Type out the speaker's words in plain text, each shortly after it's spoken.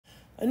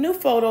A new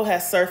photo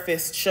has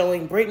surfaced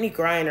showing Brittney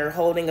Griner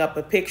holding up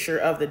a picture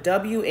of the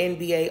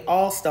WNBA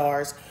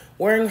All-Stars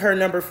wearing her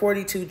number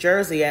 42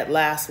 jersey at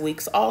last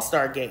week's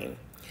All-Star game.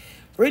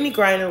 Brittney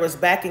Griner was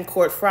back in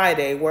court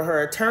Friday where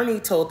her attorney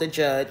told the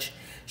judge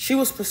she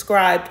was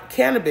prescribed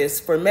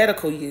cannabis for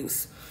medical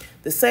use,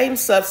 the same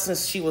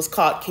substance she was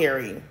caught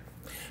carrying.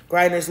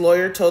 Griner's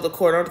lawyer told the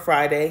court on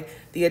Friday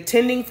the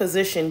attending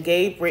physician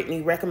gave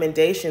Brittney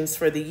recommendations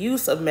for the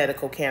use of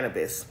medical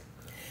cannabis.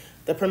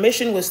 The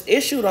permission was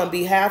issued on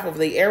behalf of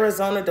the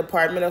Arizona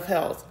Department of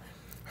Health.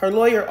 Her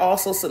lawyer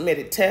also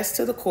submitted tests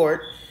to the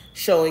court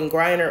showing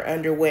Griner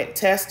underwent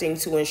testing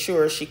to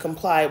ensure she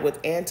complied with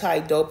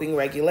anti-doping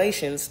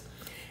regulations,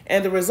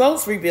 and the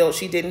results revealed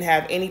she didn't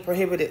have any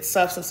prohibited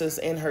substances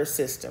in her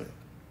system.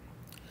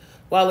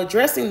 While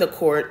addressing the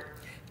court,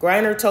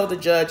 Griner told the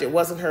judge it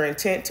wasn't her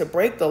intent to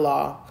break the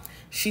law.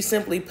 She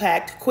simply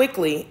packed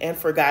quickly and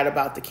forgot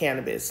about the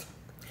cannabis.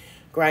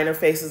 Griner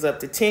faces up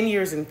to 10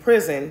 years in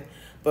prison,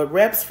 but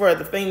reps for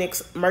the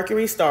Phoenix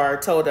Mercury star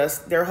told us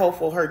they're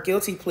hopeful her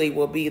guilty plea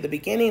will be the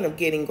beginning of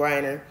getting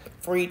Griner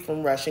freed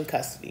from Russian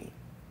custody.